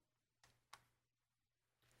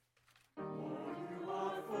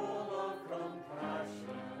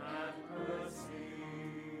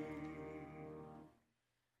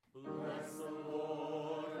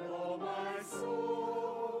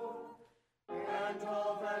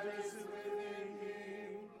is within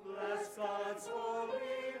him. Bless God's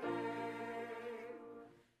holy name.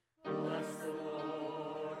 Bless the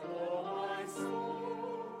Lord, O my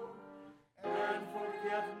soul, and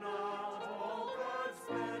forget not all God's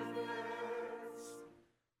benefits,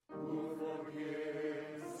 who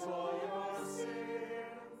forgives all your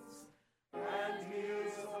sins and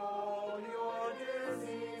heals all your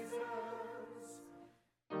diseases,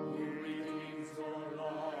 who redeems your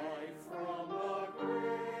life from the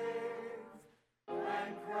grave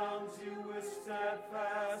and crowns you with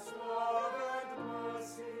steadfast love and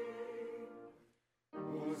mercy,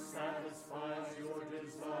 who satisfies your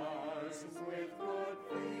desires with good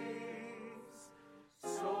things,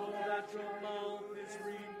 so that your mouth is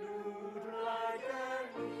renewed like an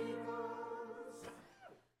eagle's.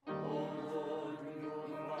 O Lord, you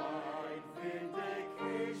provide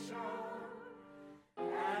vindication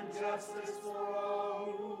and justice for all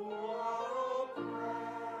who are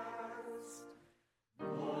oppressed.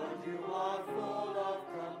 Lord, you are full of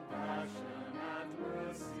compassion and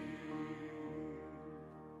mercy.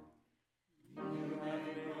 You have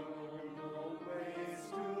known your ways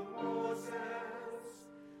to Moses,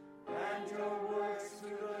 and your works to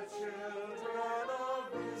the children of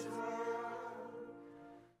Israel.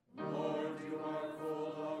 Lord, you are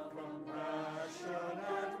full of compassion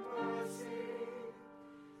and mercy,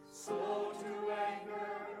 slow to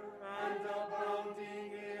anger and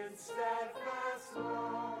abounding in steadfast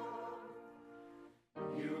love.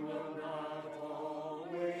 You will not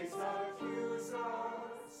always accuse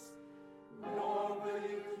us, nor will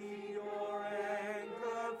you keep your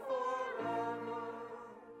anger forever.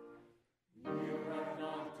 You have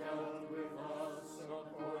not dealt with us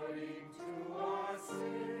according to our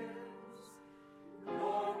sins,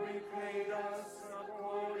 nor repaid us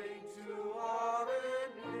according to our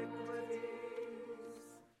iniquities.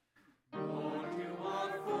 Lord, you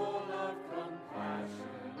are full of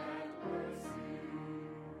compassion and mercy.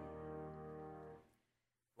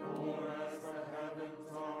 For as the heavens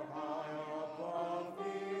are high above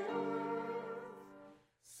the earth,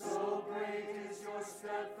 so great is your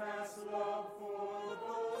steadfast love for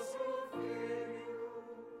those who fear you.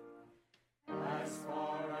 As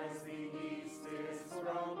far as the east is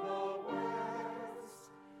from the west,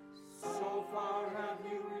 so far have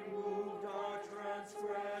you removed our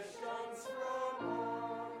transgressions from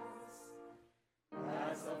us.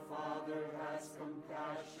 As a father has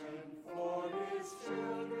compassion for his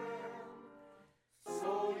children,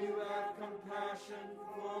 so you have compassion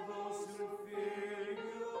for those who fear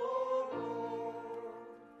you, O Lord.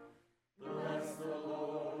 Bless the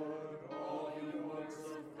Lord, all you works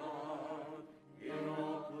of God, in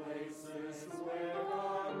all places where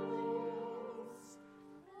God rules.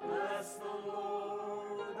 Bless the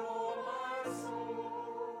Lord, O my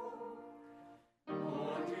soul.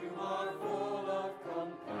 Lord, you are full of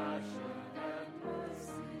compassion and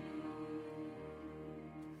mercy.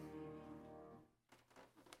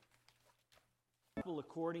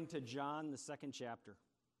 According to John, the 2nd chapter.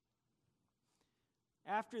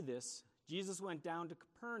 After this, Jesus went down to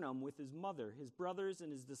Capernaum with his mother, his brothers,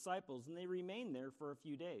 and his disciples, and they remained there for a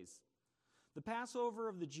few days. The Passover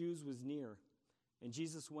of the Jews was near, and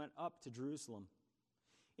Jesus went up to Jerusalem.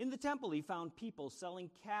 In the temple he found people selling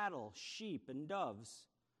cattle, sheep, and doves,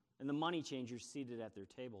 and the money changers seated at their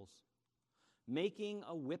tables. Making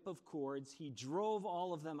a whip of cords, he drove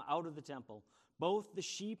all of them out of the temple, both the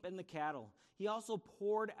sheep and the cattle. He also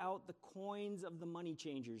poured out the coins of the money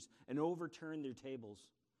changers and overturned their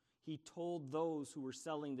tables. He told those who were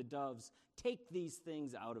selling the doves, "Take these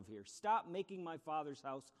things out of here. Stop making my Father's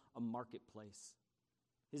house a marketplace."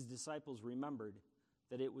 His disciples remembered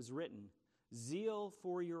that it was written, "Zeal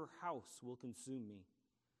for your house will consume me."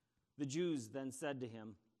 The Jews then said to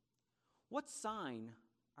him, "What sign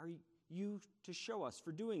are you to show us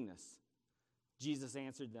for doing this?" Jesus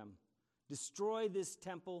answered them, "Destroy this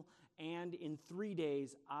temple, and in 3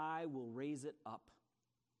 days I will raise it up."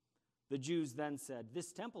 The Jews then said,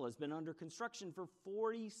 "This temple has been under construction for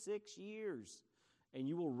 46 years, and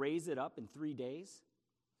you will raise it up in 3 days?"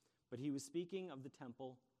 But he was speaking of the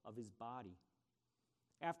temple of his body.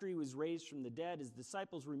 After he was raised from the dead, his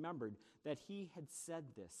disciples remembered that he had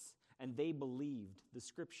said this, and they believed the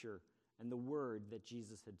scripture and the word that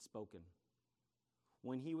Jesus had spoken.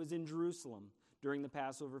 When he was in Jerusalem during the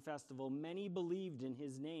Passover festival, many believed in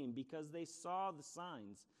his name because they saw the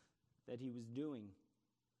signs that he was doing.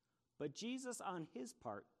 But Jesus, on his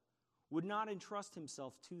part, would not entrust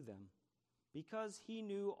himself to them because he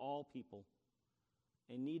knew all people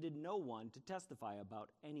and needed no one to testify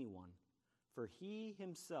about anyone, for he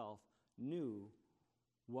himself knew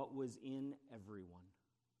what was in everyone.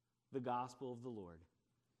 The gospel of the Lord.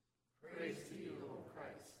 Praise to you, O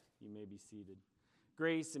Christ. You may be seated.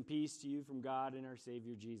 Grace and peace to you from God and our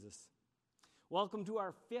Savior Jesus. Welcome to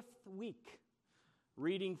our 5th week,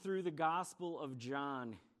 reading through the Gospel of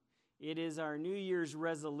John. It is our New Year's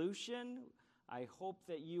resolution. I hope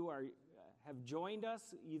that you have joined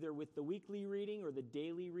us either with the weekly reading or the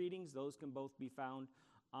daily readings. Those can both be found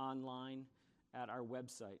online at our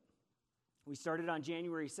website. We started on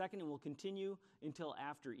January 2nd and will continue until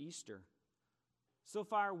after Easter. So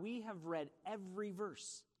far, we have read every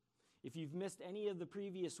verse. If you've missed any of the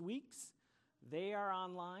previous weeks, they are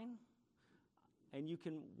online, and you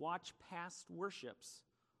can watch past worships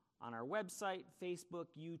on our website, Facebook,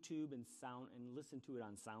 YouTube, and listen to it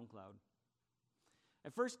on SoundCloud.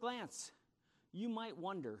 At first glance, you might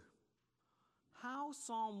wonder how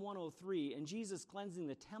Psalm 103 and Jesus cleansing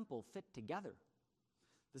the temple fit together.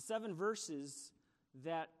 The 7 verses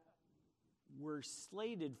that were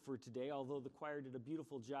slated for today, although the choir did a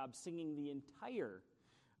beautiful job singing the entire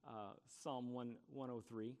Psalm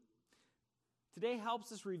 103. Today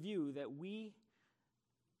helps us review that we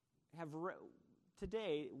have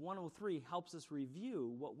today 103 helps us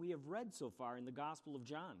review what we have read so far in the Gospel of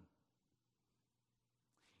John.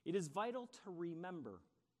 It is vital to remember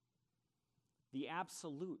the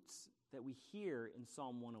absolutes that we hear in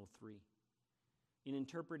Psalm 103 in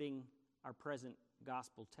interpreting our present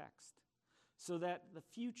gospel text, so that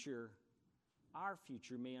our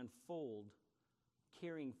future may unfold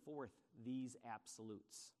carrying forth these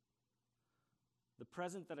absolutes. The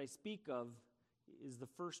present that I speak of is the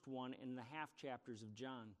first one in the 1.5 chapters of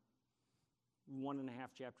John,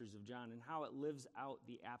 and how it lives out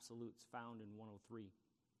the absolutes found in 103.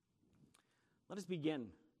 Let us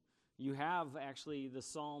begin. You have actually the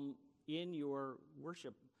psalm in your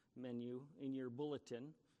worship menu, in your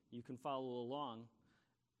bulletin. You can follow along.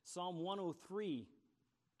 Psalm 103,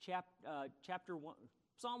 chapter 1,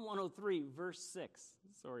 Psalm 103, verse 6.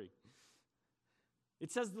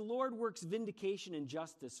 It says, "The Lord works vindication and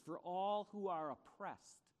justice for all who are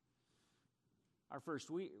oppressed." Our first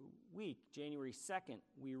week, January 2nd,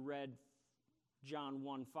 we read John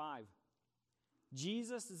 1:5.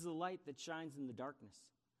 Jesus is the light that shines in the darkness,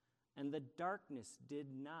 and the darkness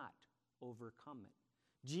did not overcome it.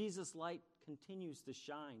 Jesus' light continues to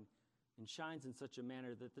shine and shines in such a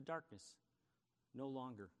manner that the darkness no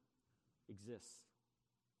longer exists.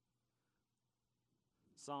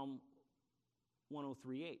 Psalm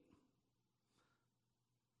 103:8.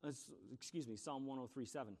 Psalm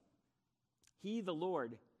 103:7. He, the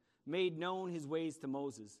Lord, made known his ways to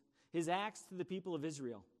Moses, his acts to the people of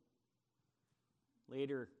Israel.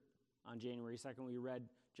 Later, on January 2nd, we read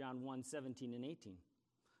John 1:17 and 18.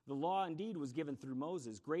 The law indeed was given through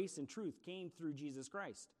Moses. Grace and truth came through Jesus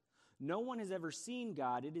Christ. No one has ever seen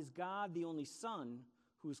God. It is God, the only Son,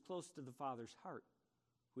 who is close to the Father's heart,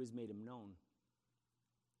 who has made him known.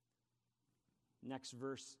 Next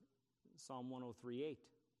verse, Psalm 103:8.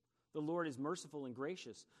 The Lord is merciful and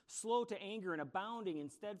gracious, slow to anger and abounding in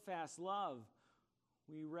steadfast love.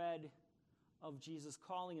 We read of Jesus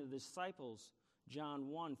calling the disciples, John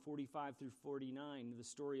 1:45 through 49, the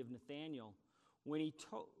story of Nathanael.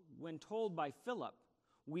 When told by Philip,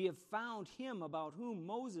 "We have found him about whom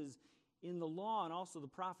Moses in the law and also the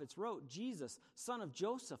prophets wrote, Jesus, son of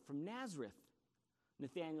Joseph from Nazareth."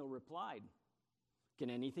 Nathanael replied, "Can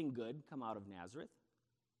anything good come out of Nazareth?"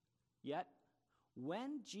 Yet,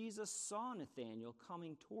 when Jesus saw Nathanael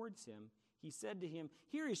coming towards him, he said to him,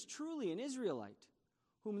 "Here is truly an Israelite,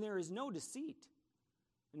 whom there is no deceit."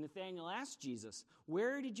 And Nathanael asked Jesus,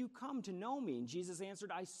 "Where did you come to know me?" And Jesus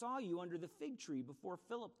answered, "I saw you under the fig tree before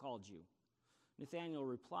Philip called you." Nathanael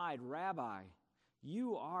replied, "Rabbi,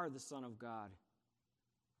 you are the Son of God."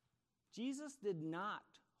 Jesus did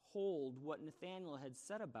not hold what Nathanael had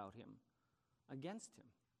said about him against him.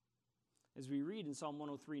 As we read in Psalm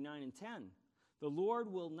 103:9 and 10, the Lord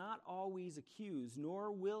will not always accuse,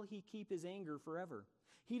 nor will he keep his anger forever.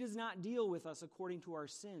 He does not deal with us according to our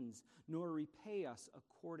sins, nor repay us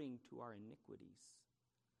according to our iniquities.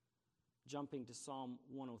 Jumping to Psalm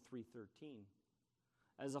 103:13.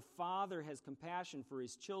 As a father has compassion for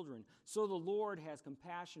his children, so the Lord has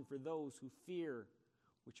compassion for those who fear,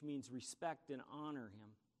 which means respect and honor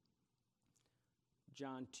him.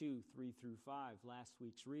 John 2:3 through 5, last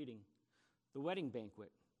week's reading. The wedding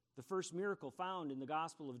banquet, the first miracle found in the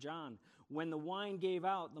Gospel of John. When the wine gave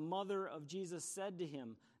out, the mother of Jesus said to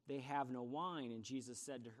him, "They have no wine." And Jesus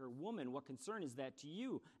said to her, "Woman, what concern is that to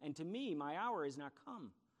you? And to me, my hour is not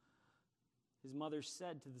come." His mother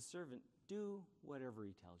said to the servant, "Do whatever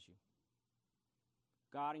he tells you."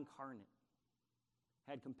 God incarnate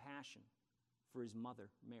had compassion for his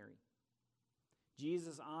mother, Mary.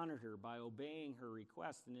 Jesus honored her by obeying her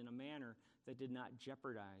request and in a manner that did not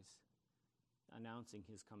jeopardize announcing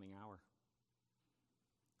his coming hour.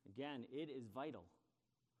 Again, it is vital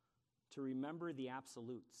to remember the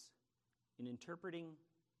absolutes in interpreting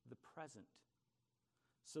the present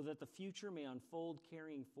so that the future may unfold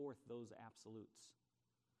carrying forth those absolutes.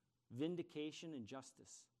 Vindication and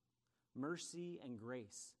justice, mercy and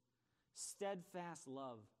grace, steadfast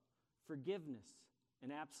love, forgiveness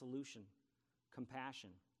and absolution,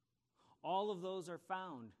 compassion. All of those are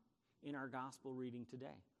found in our gospel reading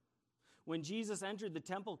today. When Jesus entered the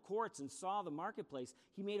temple courts and saw the marketplace,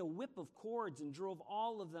 he made a whip of cords and drove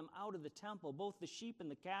all of them out of the temple, both the sheep and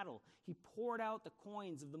the cattle. He poured out the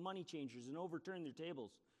coins of the money changers and overturned their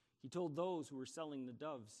tables. He told those who were selling the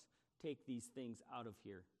doves, "Take these things out of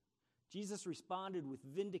here." Jesus responded with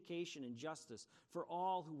vindication and justice for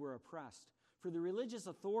all who were oppressed. For the religious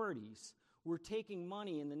authorities were taking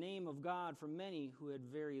money in the name of God from many who had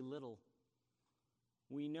very little.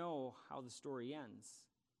 We know how the story ends.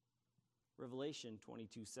 Revelation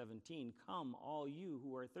 22:17, "Come, all you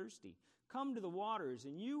who are thirsty, come to the waters,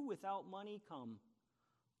 and you without money come.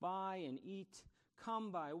 Buy and eat,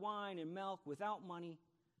 come buy wine and milk without money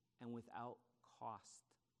and without cost."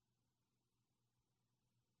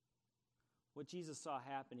 What Jesus saw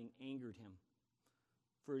happening angered him.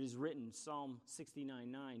 For it is written, Psalm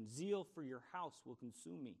 69:9, "Zeal for your house will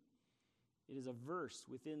consume me." It is a verse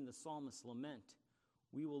within the psalmist's lament.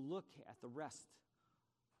 We will look at the rest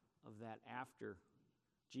of that after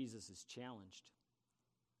Jesus is challenged.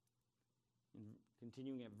 And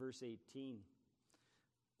continuing at verse 18,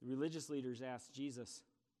 the religious leaders asked Jesus,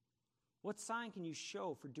 "What sign can you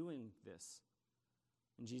show for doing this?"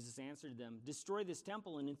 And Jesus answered them, "Destroy this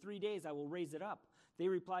temple, and in 3 days I will raise it up." They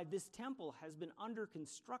replied, "This temple has been under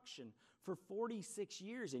construction for 46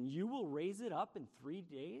 years, and you will raise it up in 3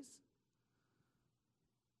 days?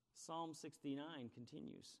 Psalm 69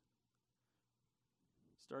 continues,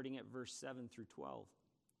 starting at verse 7 through 12.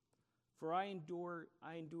 "For I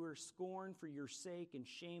endure scorn for your sake, and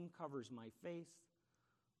shame covers my face.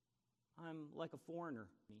 I'm like a foreigner.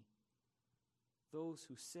 Those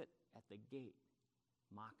who sit at the gate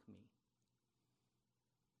mock me."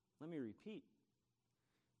 Let me repeat.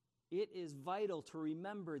 It is vital to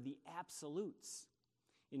remember the absolutes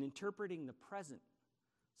in interpreting the present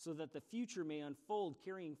so that the future may unfold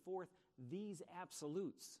carrying forth these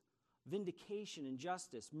absolutes: vindication and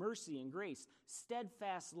justice, mercy and grace,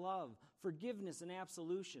 steadfast love, forgiveness and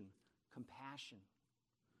absolution, compassion.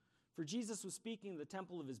 For Jesus was speaking of the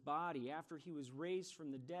temple of his body. After he was raised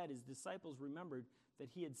from the dead, his disciples remembered that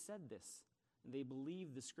he had said this, and they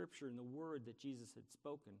believed the scripture and the word that Jesus had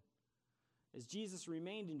spoken. As Jesus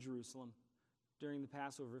remained in Jerusalem during the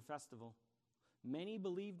Passover festival, many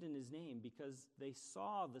believed in his name because they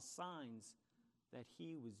saw the signs that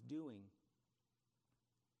he was doing.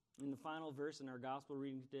 In the final verse in our gospel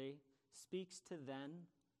reading today, speaks to then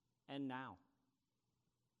and now.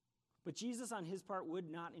 But Jesus, on his part, would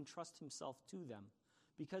not entrust himself to them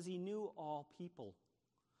because he knew all people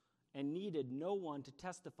and needed no one to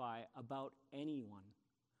testify about anyone,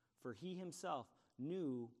 for he himself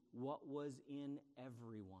knew what was in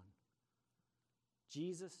everyone.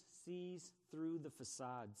 Jesus sees through the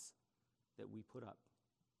facades that we put up.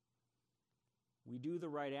 We do the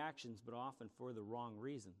right actions, but often for the wrong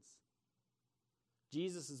reasons.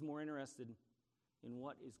 Jesus is more interested in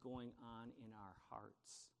what is going on in our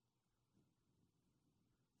hearts.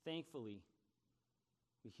 Thankfully,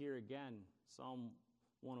 we hear again Psalm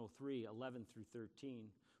 103, 11 through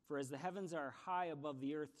 13. "For as the heavens are high above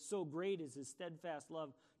the earth, so great is his steadfast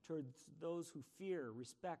love towards those who fear,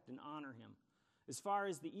 respect, and honor him. As far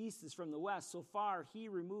as the east is from the west, so far he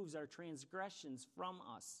removes our transgressions from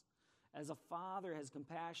us. As a father has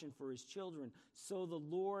compassion for his children, so the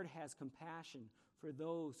Lord has compassion for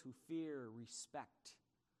those who fear, respect,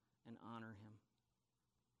 and honor him."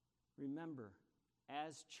 Remember,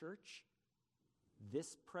 as church,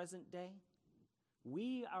 this present day,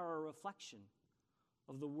 we are a reflection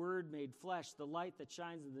of the Word made flesh, the light that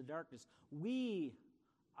shines in the darkness. We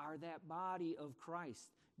are that body of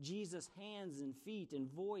Christ, Jesus' hands and feet and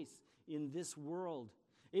voice in this world.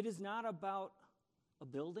 It is not about a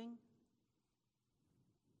building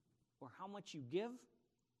or how much you give,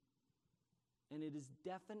 and it is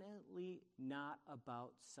definitely not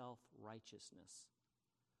about self-righteousness.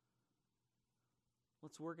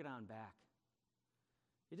 Let's work it on back.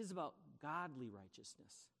 It is about godly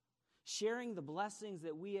righteousness, sharing the blessings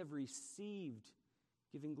that we have received,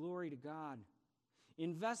 giving glory to God,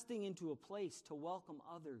 investing into a place to welcome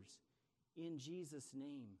others in Jesus'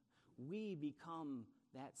 name. We become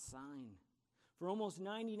that sign. For almost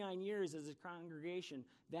 99 years as a congregation,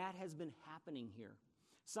 that has been happening here.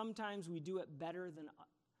 Sometimes we do it better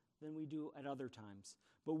than we do at other times.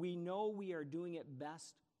 But we know we are doing it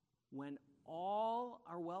best when all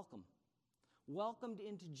are welcome. Welcomed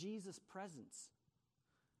into Jesus' presence.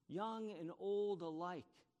 Young and old alike.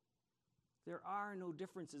 There are no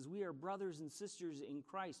differences. We are brothers and sisters in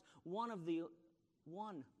Christ. One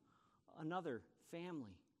another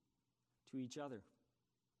family to each other.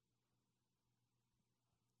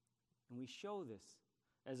 And we show this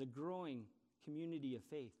as a growing community of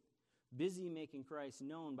faith, busy making Christ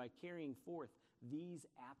known by carrying forth these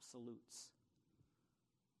absolutes.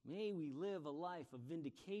 May we live a life of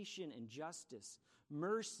vindication and justice,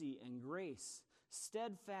 mercy and grace,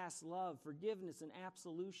 steadfast love, forgiveness and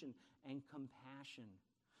absolution, and compassion.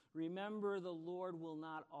 Remember, the Lord will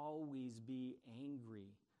not always be angry.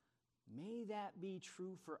 May that be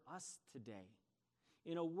true for us today.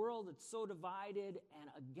 In a world that's so divided and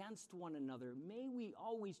against one another, may we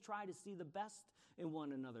always try to see the best in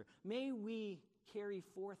one another. May we carry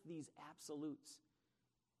forth these absolutes,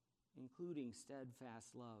 including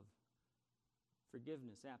steadfast love,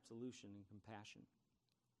 forgiveness, absolution, and compassion.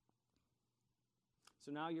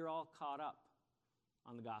 So now you're all caught up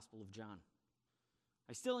on the Gospel of John.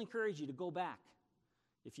 I still encourage you to go back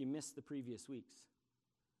if you missed the previous weeks.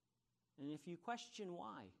 And if you question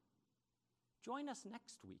why, join us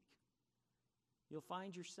next week. You'll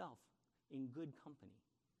find yourself in good company.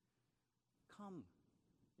 Come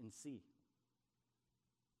and see.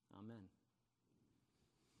 Amen.